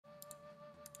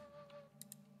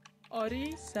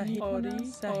آری صحیح آری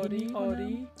صحیح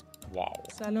آری واو.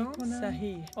 سلام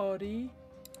صحیح آری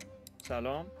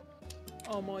سلام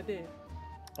آماده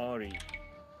آری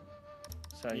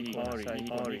صحیح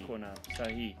آری کنم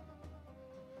صحیح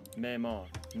معمار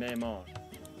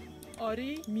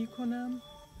آری میکنم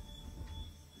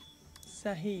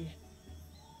صحیح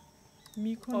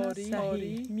میکنم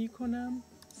آری میکنم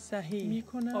صحیح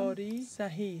میکنم آری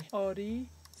صحیح آری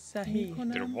صحیح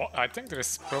I think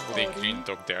there's probably a green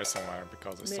dog there somewhere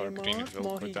because I saw green it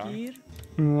will go down.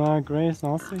 Yeah, Grey is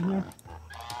also here.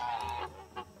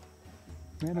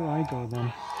 Where do I go then?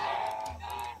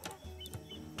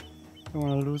 I don't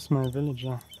want to lose my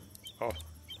villager. Oh.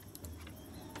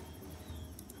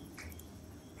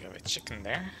 You have a chicken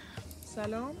there?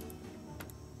 سلام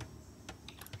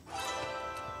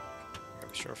You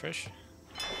have a shorefish?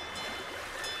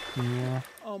 Yeah.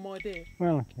 آماده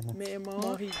Well, okay, let's معمار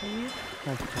ماهیگیر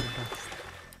hope for the best.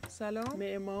 سلام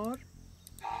معمار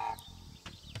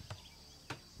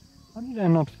How did I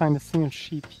not find a single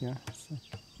sheep here? So,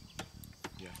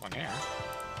 You have one here.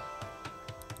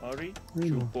 آری Really?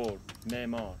 چوب برد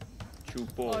معمار چوب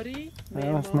برد آری I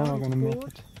was never gonna make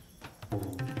برد. it.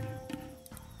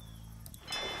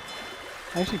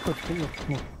 I actually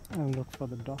could look for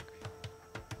the dock.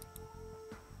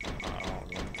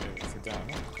 Down.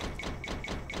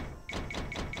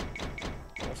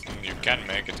 You can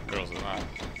make it across the map.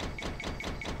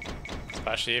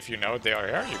 Especially if you know they are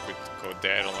here, you could go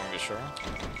dead along the shore.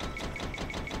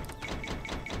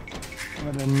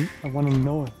 But I want to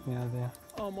know if they are there.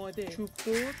 آماده چوب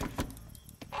برد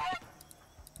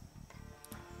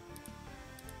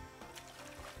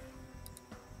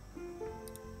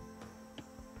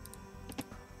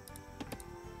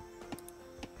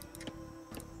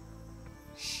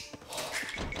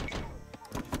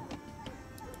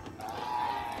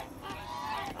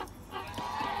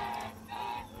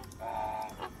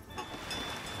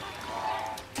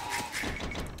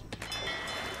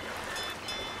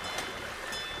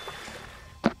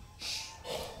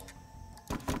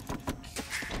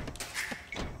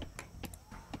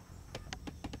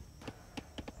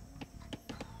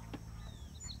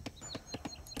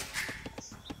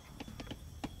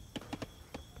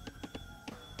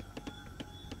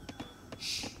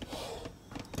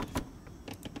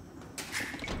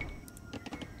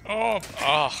Oh,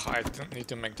 I don't need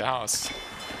to make the house.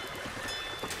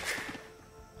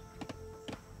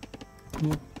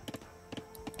 Yep.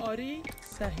 آری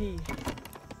صحیح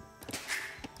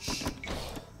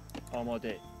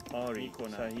آماده آری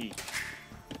کنم صحیح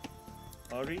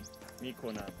آری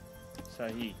میکنم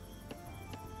صحیح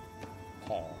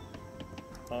Oh,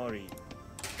 آری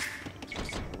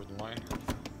interesting wood mine.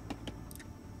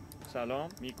 سلام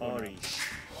میکنم آری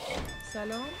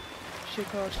سلام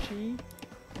شکارچی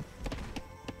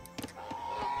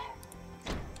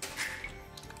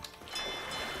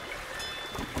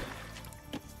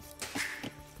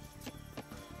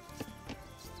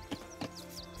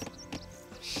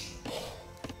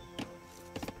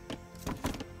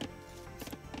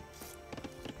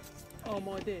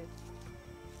آماده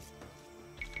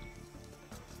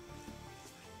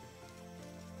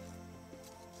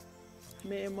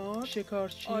معمار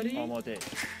شکارچی آری آماده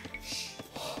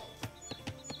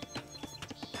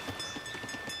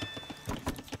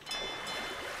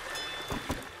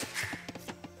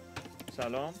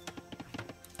سلام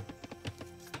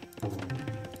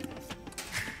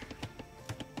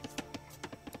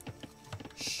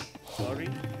آری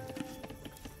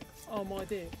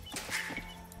آماده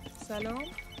سلام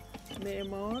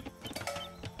معمار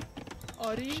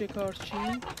آری شکارچی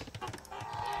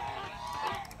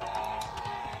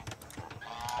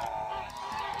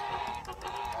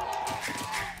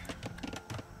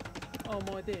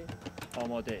آماده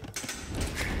آماده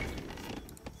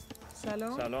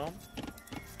سلام سلام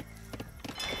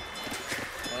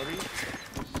آری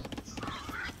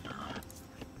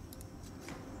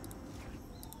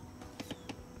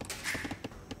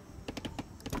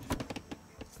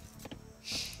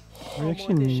Do you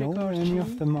actually know where any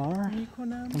of them are?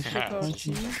 میکنم Yeah,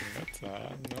 شکارچی but,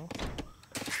 no.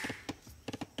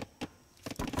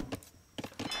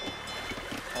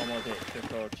 آماده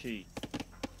شکارچی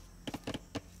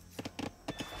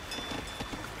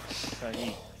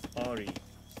صحیح آری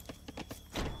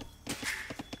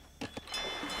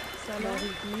سلام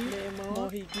ماهیگیر معمار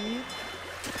ماهیگیر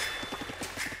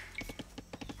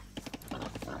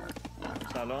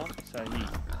سلام صحیح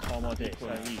آماده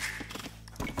صحیح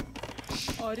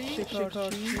آری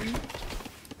شکارچی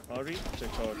آری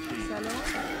شکارچی سلام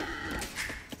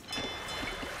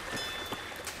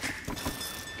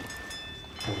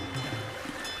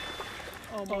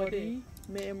آماده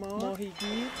معمار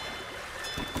ماهیگیر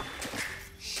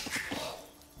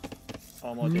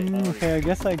آماده. آری. Okay, I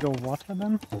guess I go water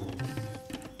then.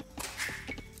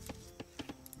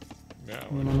 Yeah,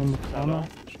 When I'm in the corner,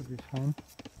 should be fine.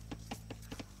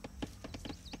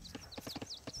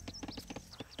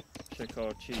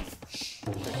 شکارچی.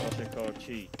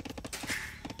 شکارچی.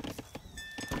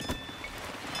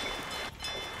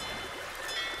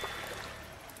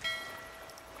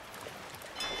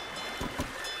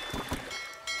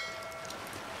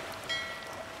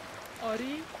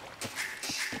 آری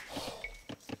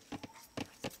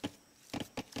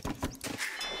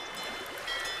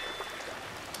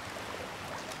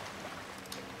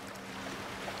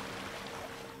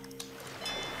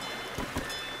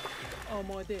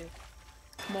آماده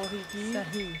ماهیگیر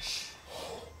صحیح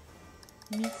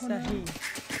صحیح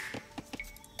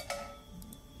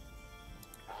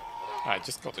I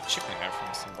just got a chicken here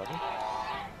from somebody.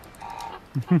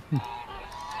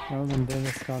 Well, then they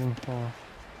were starting for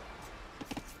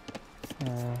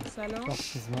سلام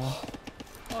dots as well.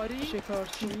 آری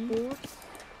شکارچی برد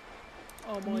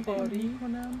آماده آری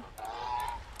کنم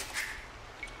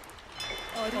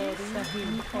آری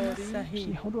صحیح آری See,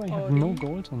 صحیح how do I have no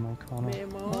gold in my corner?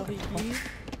 معمار ماهیگیر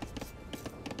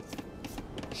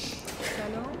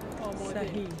سلام آماده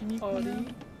صحیح آری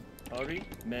آری.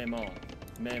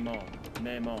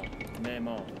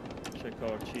 معمار.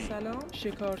 شکارچی. سلام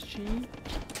شکارچی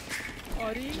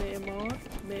آری معمار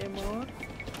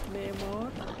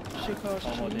شکارچی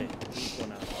آماده.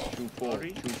 میکنم.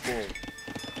 چوبور.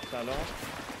 سلام.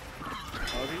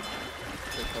 آری.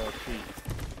 شکارچی.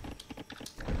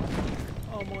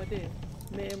 آماده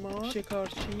معمار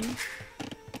شکارچی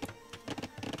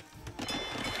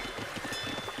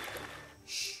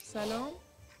سلام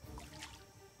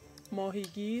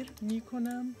ماهیگیر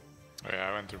میکنم Oh yeah,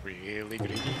 I went really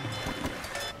greedy.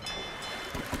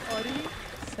 آری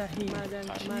صحیح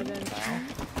معدنچی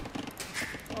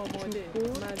آماده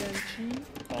معدنچی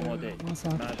آماده. What's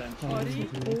that? معدنچی. آری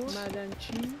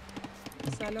معدنچی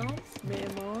سلام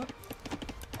معمار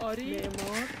آری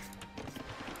معمار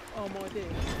آماده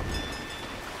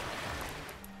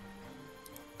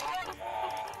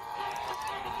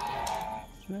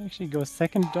Should I actually go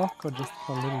second dock or just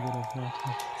for a little bit of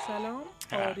water? سلام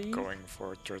Yeah, آری going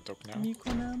for third dock now.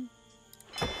 میکنم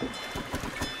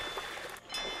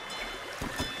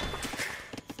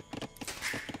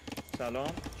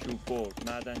سلام. چوبور.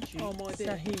 معدنچی. آماده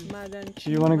صحیح Do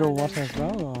معدنچی you want to go water as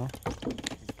well or?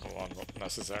 Well, not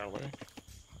necessarily.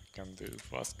 I can do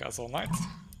fast castle knight.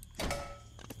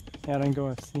 Yeah, then go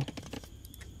FC.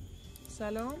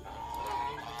 سلام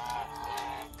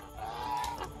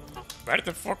Where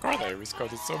the fuck are they? We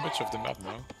scouted so much of the map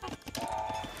now.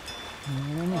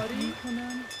 I don't know. آری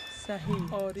میکنم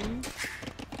صحیح آری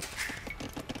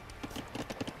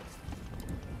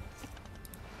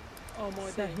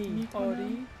آماده صحیح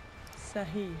آری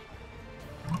صحیح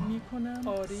میکنم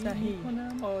آری صحیح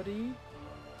میکنم آری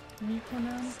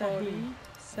میکنم صحیح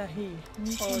صحیح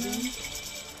آری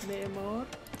معمار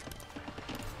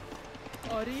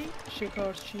آری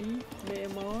شکارچی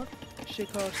معمار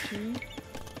شکارچی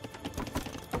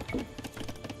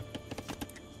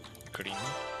Green.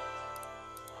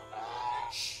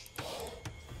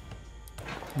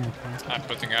 Okay. I'm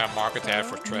putting a market here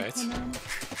for trade. میکنم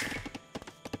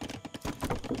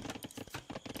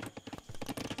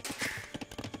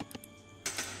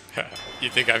You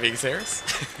think I'm being serious?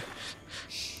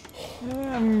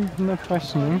 Yeah, I'm not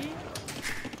questioning. آری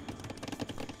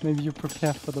Maybe you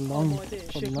prepare for the long آماده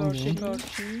game.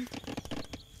 شکارچی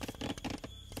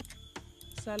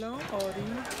سلام آری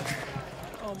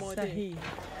آماده صحیح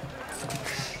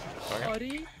Okay.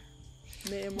 آری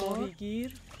معمار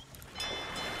ماهیگیر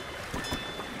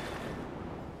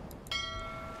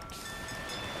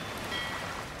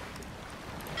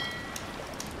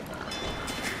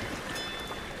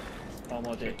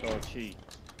آماده. شکارچی.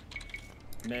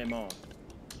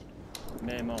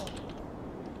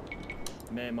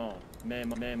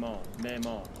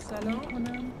 معمار. سلام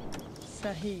کنم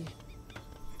صحیح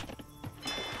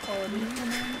آری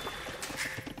کنم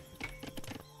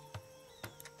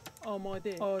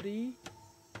آماده آری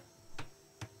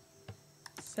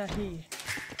صحیح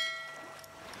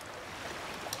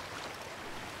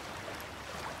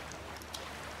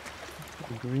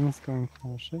The green's going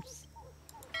for ships.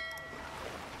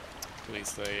 Please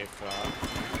say if you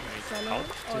need سلام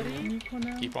help آری to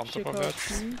میکنم keep on top of that,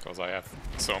 شکارچی because I have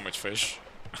so much fish.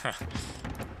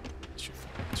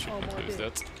 Shouldn't lose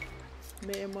that.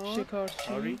 معمار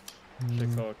شکارچی آری.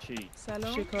 شکارچی.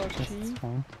 سلام Yes, شکارچی it's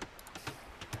fine.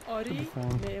 آری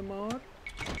fine. معمار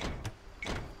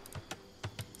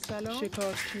سلام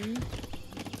شکارچی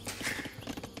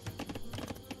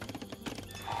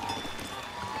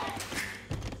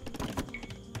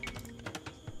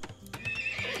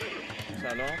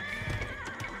سلام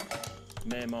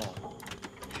معمار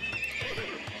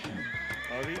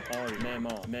آری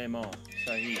معمار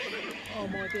صحیح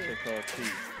آماده شکارچی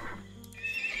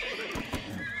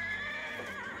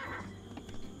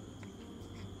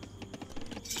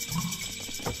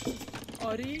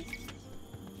آری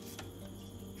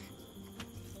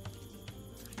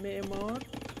معمار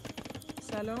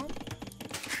سلام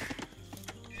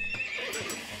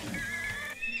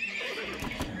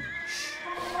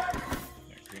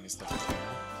Yeah, green is definitely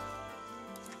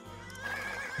there.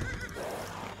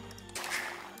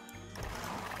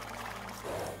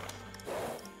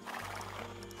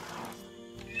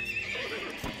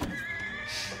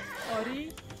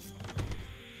 آری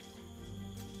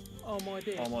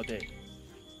آماده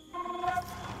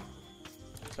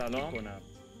سلام کنم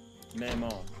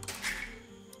معمار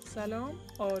سلام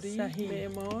آری صحیح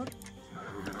معمار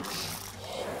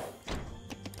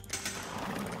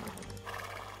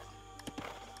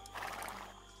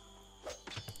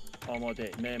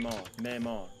آماده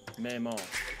معمار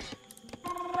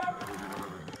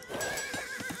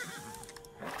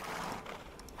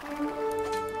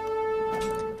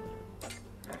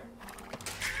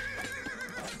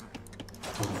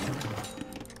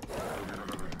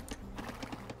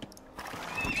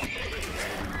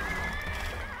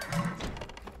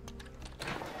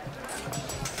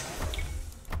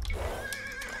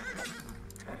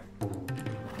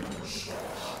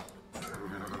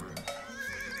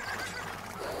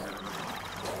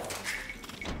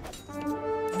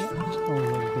Oh,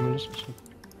 the demolition ship.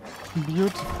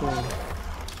 Beautiful.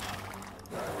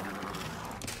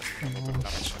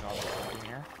 Damage and all in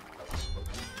here.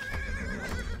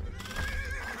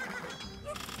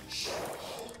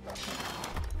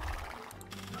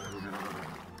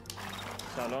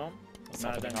 سلام What's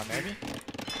happening on Navy?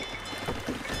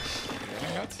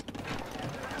 Winning it?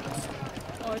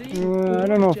 آری I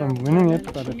don't know if I'm winning it,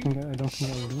 but I don't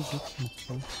think I'll lose it.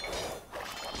 So.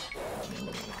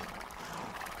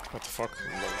 What the fuck?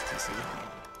 Low TC.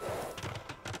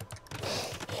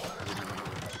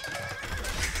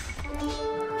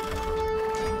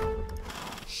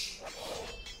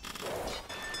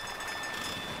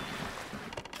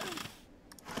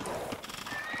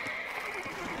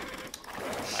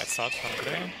 Lights out from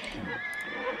Grey.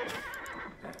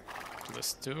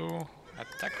 +2.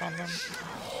 Attack on them.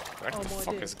 Where the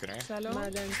fuck is Grey? سلام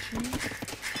معدنچی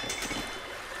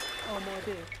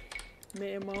آماده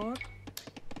معمار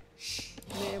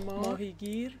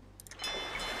ماهیگیر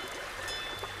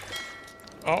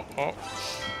Oh.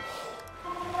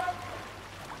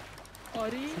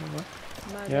 آری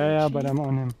Yeah, but I'm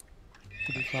on him.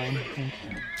 Should be fine, I think.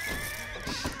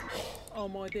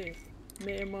 آماده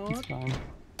معمار It's fine.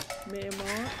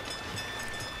 معمار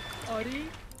آری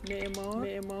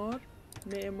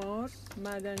معمار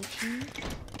معدنچی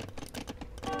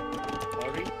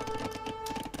آری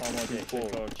آماده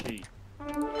شکارچی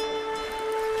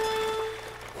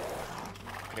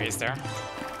Grey is there.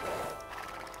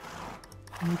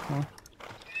 Okay.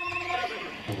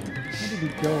 Where did he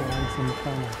go? He's in the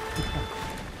corner.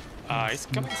 He's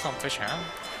killing some fish, huh?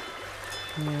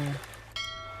 Yeah.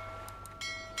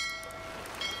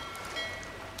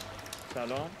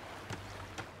 سلام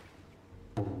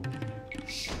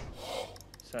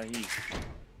صحیح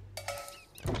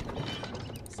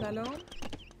سلام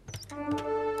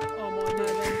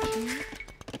آماده معدنچی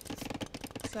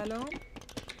سلام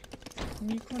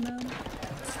میکنم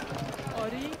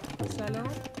آری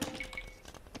سلام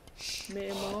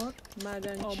معمار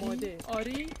معدنچی آماده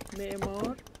آری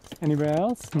معمار Anywhere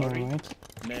else? No, Sorry. right?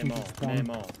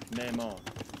 معمار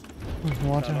With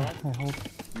water, Hello? I hope.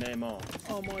 معمار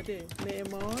آماده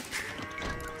معمار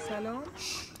سلام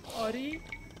آری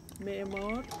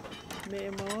معمار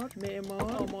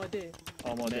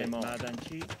آماده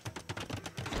معدنچی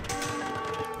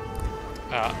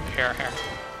Here.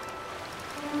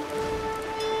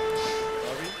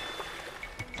 آری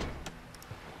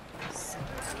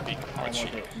Being Archie.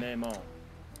 آماده معمار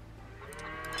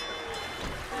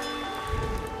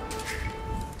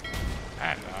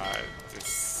And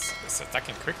it's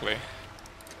attacking quickly.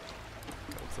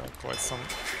 Killed quite some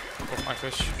of my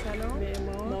fish. سلام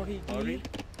معمار ماهیگیر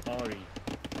آری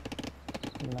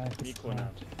Life is میکنم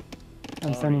hard.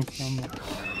 I'm sending some.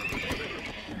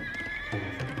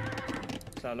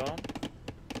 سلام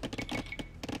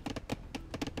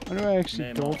What do I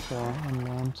actually go for on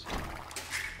land?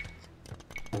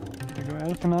 Do I go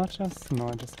Elfin Archers? No,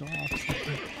 I just go Arcs.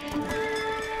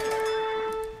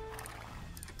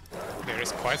 There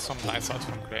is quite some lights out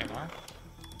from Grey now.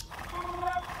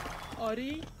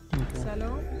 آری Okay.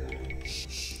 سلام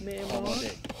معمار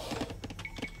آماده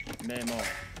معمار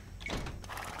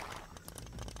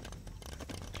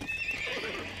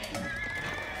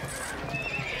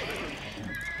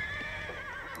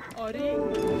آری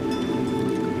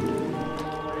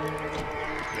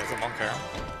He has a monk here.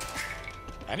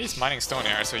 And he's mining stone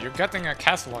here, so you're getting a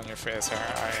castle on your face here,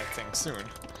 I think, soon.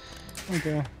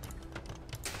 Okay.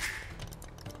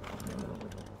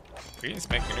 Green is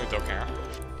making a new dock here,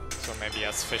 so maybe he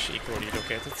has fish equally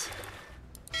located.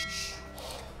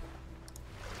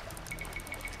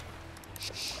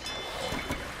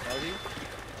 آری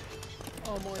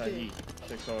آماده صحیح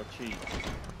شکارچی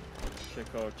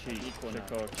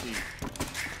شکارچی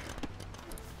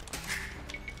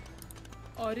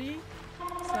آری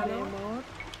سلام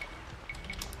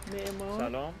معمار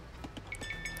سلام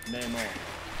معمار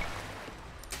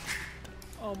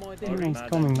آماده Everyone's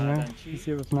coming, yeah. He's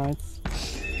here with knights.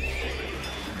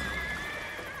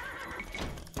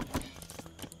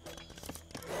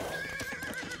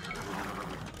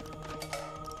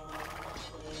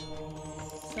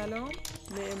 سلام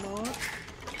معمار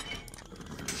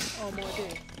آماده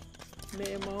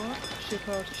معمار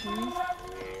شکارچی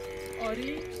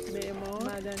آری معمار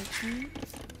معدنچی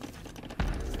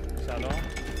سلام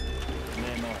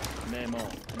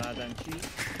معمار معدنچی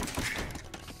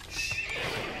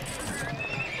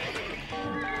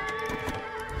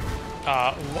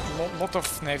Lot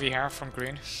of navy here from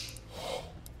green.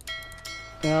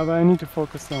 Yeah, but I need to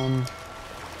focus on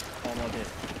آماده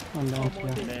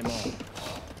that here. معمار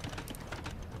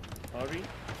آری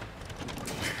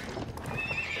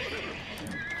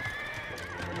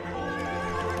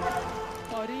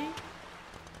آری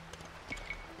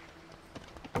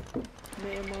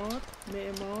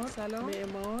معمار سلام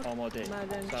معمار آماده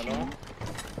معدنچی سلام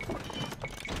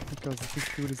Because this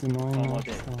dude is annoying now,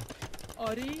 Amade. so.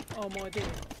 آری آماده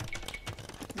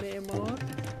معمار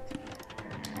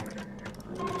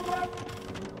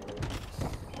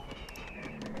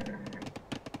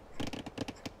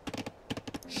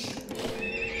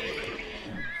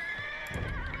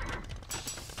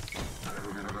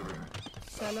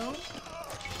سلام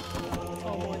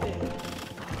آماده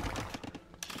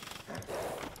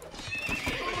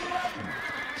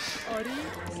آری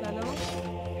سلام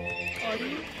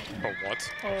آری For what?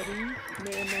 آری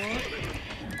معمار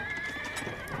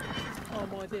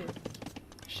آماده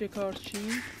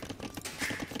شکارچی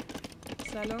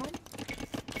سلام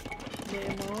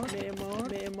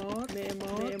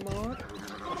معمار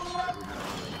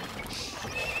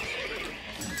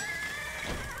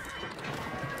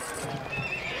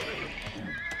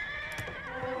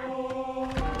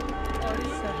آری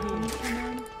صحیح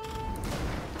میکنم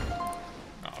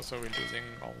So we're losing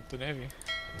all the navy.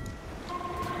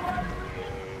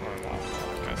 Or well,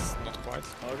 I guess not quite.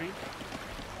 آری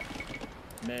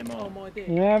معمار آماده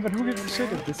Yeah, but who gives a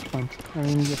shit at this point? I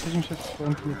mean, the Persian ships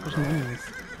going to be Persian enemies.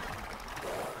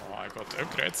 Oh, I got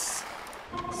upgrades.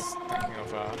 Just thinking of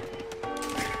farms.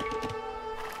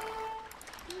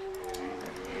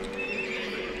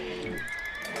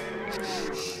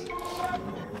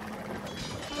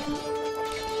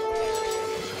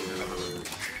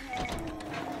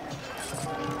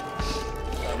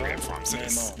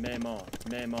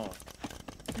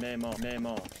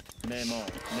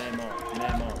 معمار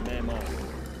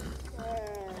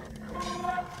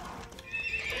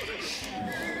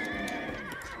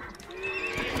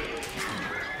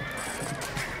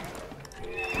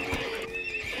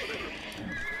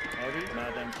آری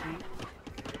معدنچی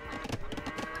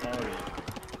آری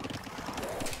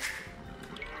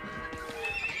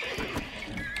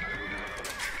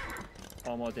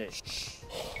آماده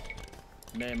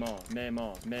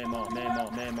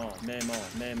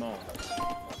معمار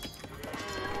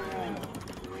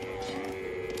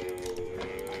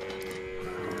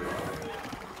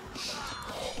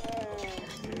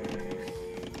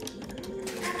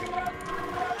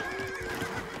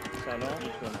سلام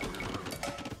میکنم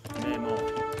معمار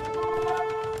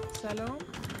سلام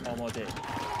آماده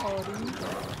آری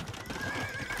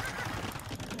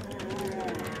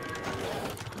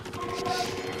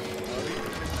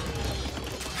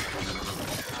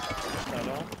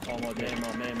سلام آماده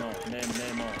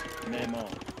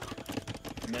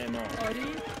معمار آری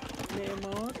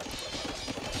معمار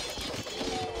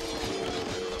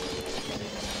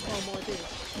آماده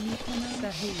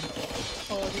میکنم صحیح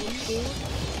آری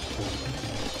برد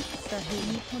صحیح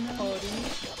میکنم آری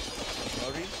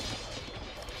آری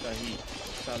صحیح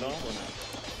سلام کنم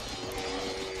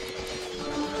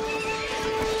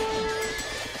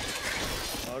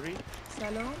آری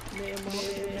سلام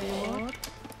معمار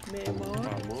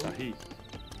صحیح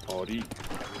آری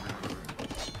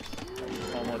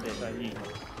آماده صحیح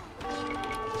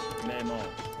معمار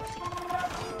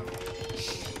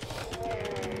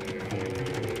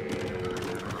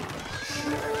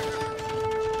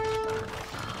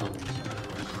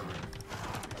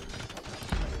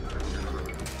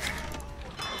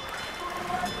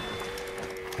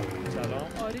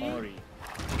آری آری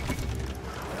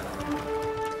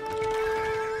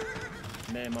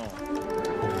معمار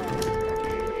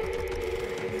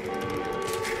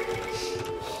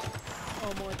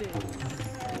آماده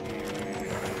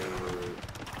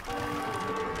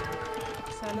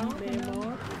سلام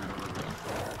معمار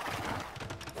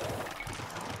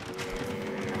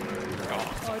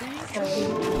آری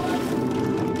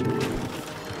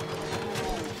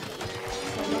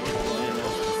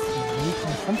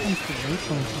Sometimes the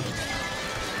waypoint is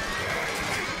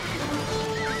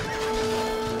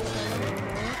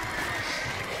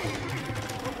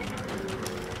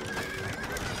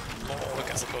Oh, the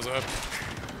castle goes up.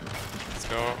 Let's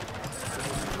go.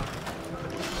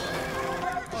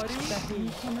 آری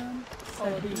صحیح کنم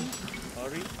صحیح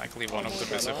آری Likely one of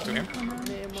them is up to him.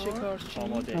 شکارچی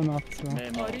آماده I'm up, so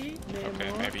معمار آری Okay,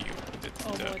 معمار maybe you did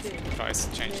آماده the price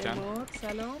change then. معمار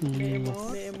سلام Yes.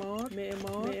 معمار معمار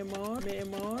معمار معمار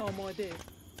معمار آماده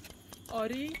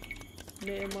آری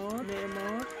معمار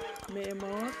معمار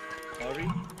معمار آری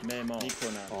معمار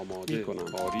میکنم آماده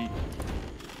میکنم آری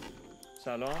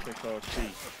سلام شکارچی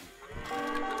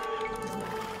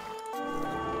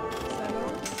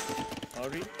سلام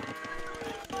آری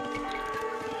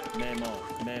معمار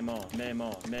معمار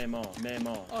معمار معمار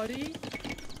معمار آری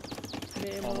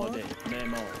معمار آماده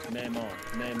معمار معمار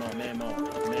معمار معمار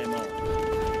معمار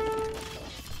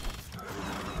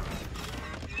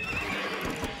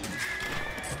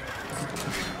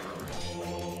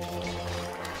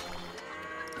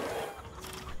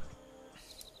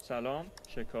سلام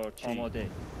شکارچی آماده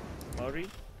آری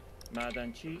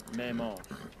معدنچی معمار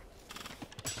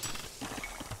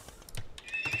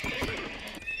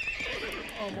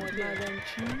آماده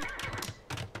معدنچی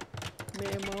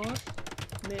معمار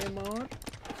معمار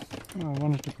I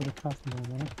wanted to put a castle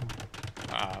over there.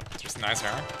 Just nice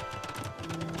hair.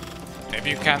 Maybe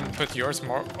you can put yours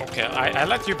more. Okay, I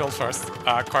let you build first.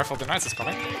 Carful the Knights is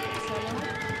coming. سلام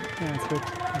Yeah, it's good.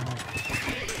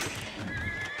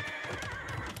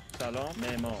 سلام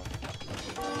معمار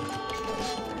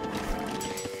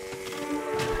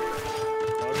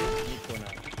آری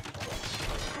میکنم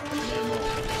معمار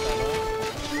سلام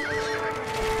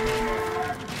معمار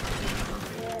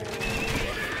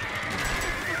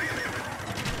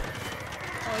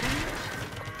آری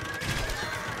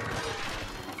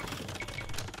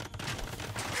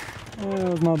It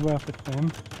was not worth it for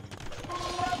him.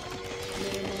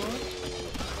 معمار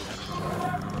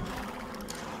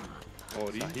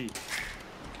آری صحیح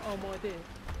آماده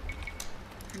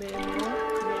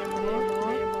معمار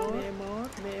معمار معمار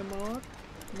معمار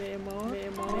معمار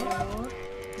معمار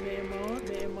معمار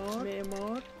معمار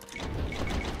معمار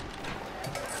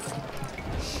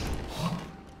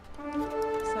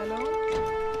سلام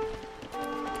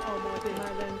آماده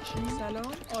معدنچی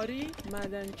سلام آری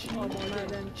معدنچی آماده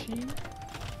معدنچی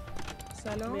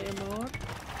سلام معمار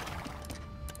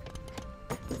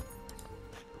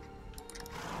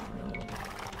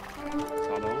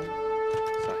سلام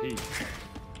صحیح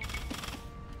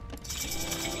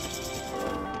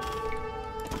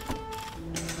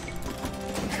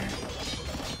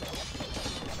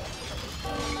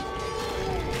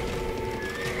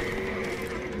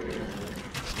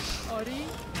آری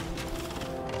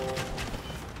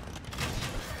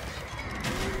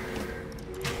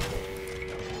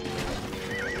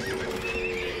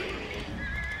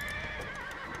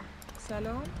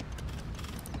سلام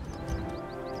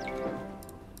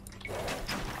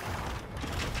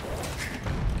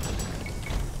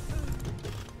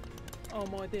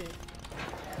آماده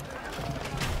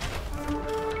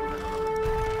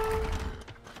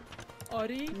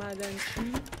آری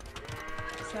معدنچی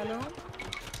سلام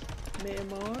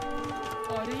معمار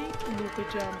آری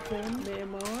نوک جمع کن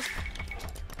معمار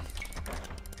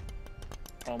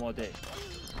آماده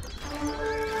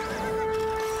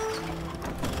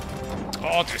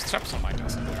Oh, there's traps on my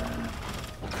castle.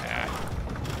 Yeah.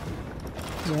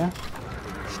 Yeah.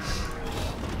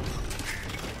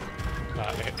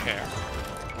 Here.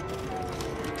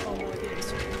 آماده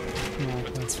Yeah,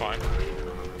 But okay. that's fine.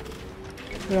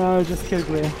 Yeah, I'll just kill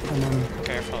Grey and then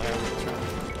Careful here.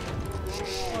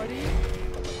 آری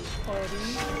آری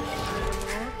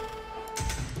معمار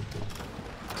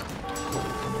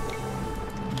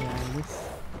yeah, this.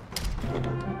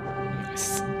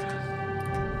 Nice.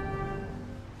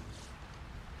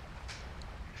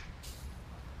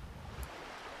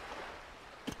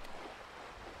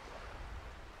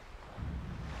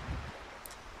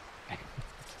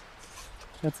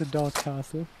 That's a DauT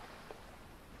Castle.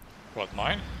 What,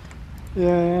 mine?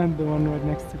 Yeah, the one right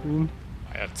next to green.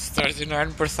 It's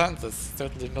 39%. That's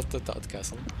certainly not the DauT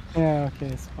Castle. Yeah, okay,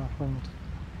 it's far from it.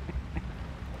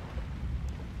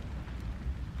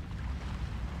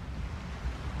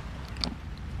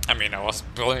 mean, I was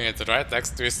building it right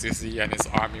next to his CC and his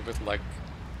army with like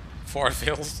 4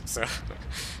 fills, so...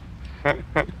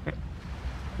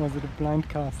 Was it a blind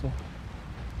castle?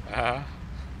 Uh,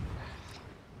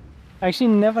 I actually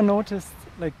never noticed,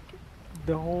 like,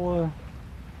 the whole...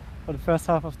 For the first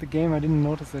half of the game, I didn't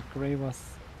notice that Grey was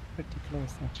pretty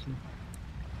close, actually.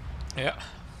 yeah.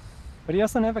 But he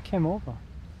also never came over.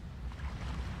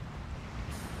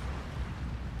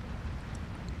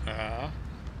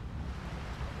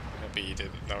 Maybe he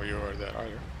didn't know you were there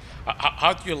either.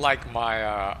 How do you like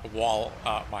my wall,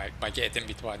 my gate in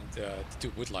between the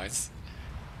 2 wood lines?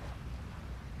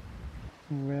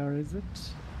 Where is it?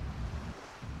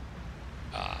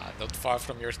 Not far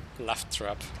from your left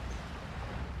trap.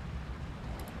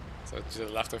 So to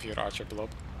the left of your archer blob.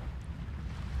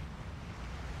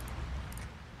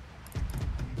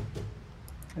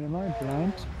 Am I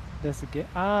blind? There's a gate.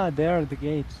 Ah, there, the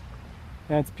gate.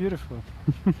 Yeah, it's beautiful.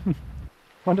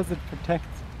 What does it protect?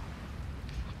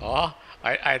 Oh,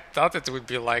 I thought it would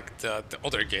be like the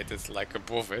other gate is like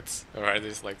above it, where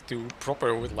there's like 2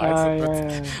 proper wood lines, but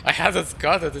yeah. I had it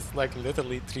got it, it's like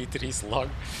literally 3 trees long.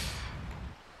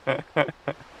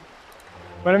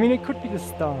 But I mean, it could be the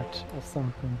start of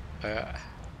something.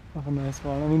 Of a nice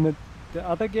wall. I mean, the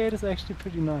other gate is actually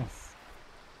pretty nice.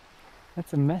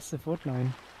 That's a massive wood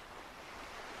line.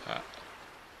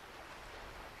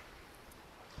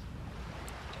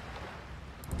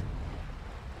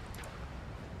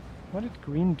 What did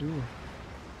green do?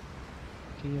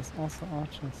 Okay, he has also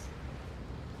archers.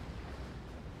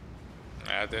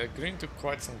 The green took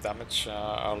quite some damage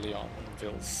early on in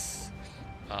builds.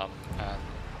 And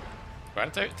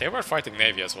weren't they were fighting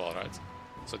Navy as well, right?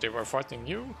 So they were fighting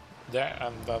you there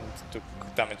and then took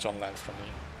damage on land from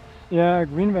you. Yeah,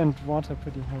 green went water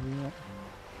pretty heavy, yeah.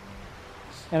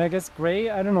 And I guess Grey,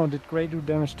 I don't know, did Grey do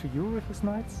damage to you with his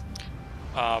knights?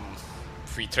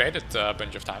 We traded a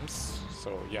bunch of times,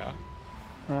 so yeah.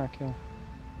 Okay.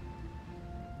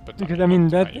 But Because I mean,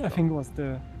 that I think was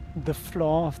the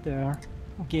flaw of their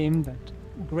game, that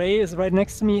Grey is right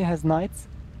next to me, has knights.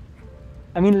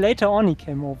 I mean, later on he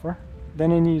came over,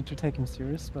 then I needed to take him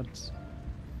serious, but...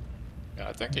 Yeah,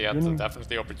 I think he had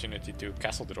definitely the opportunity to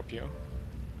castle drop you.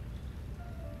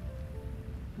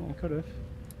 Yeah, I could have.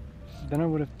 Then I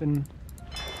would have been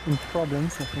in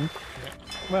problems, I think. Yeah.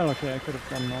 Well, okay, I could have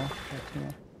done more, but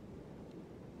yeah.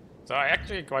 So I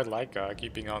actually quite like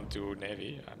keeping on to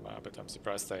Navy, but I'm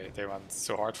surprised they went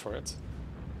so hard for it.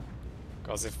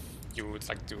 Because if you would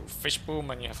like to fish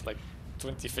boom and you have like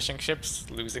 20 fishing ships,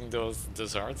 losing those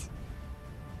is hard.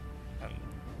 And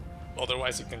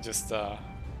otherwise you can just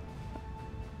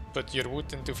put your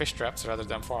wood into fish traps rather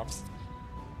than farms.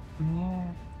 Yeah.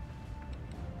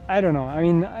 I don't know. I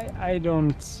mean, I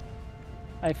don't...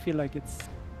 I feel like it's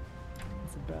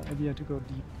a bad idea to go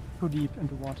too deep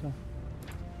into water.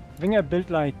 I think I built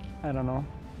like, I don't know,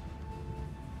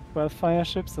 12 fire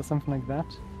ships or something like that.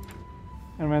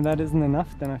 And when that isn't enough,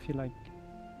 then I feel like,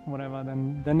 whatever,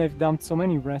 then they've dumped so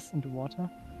many rests into water.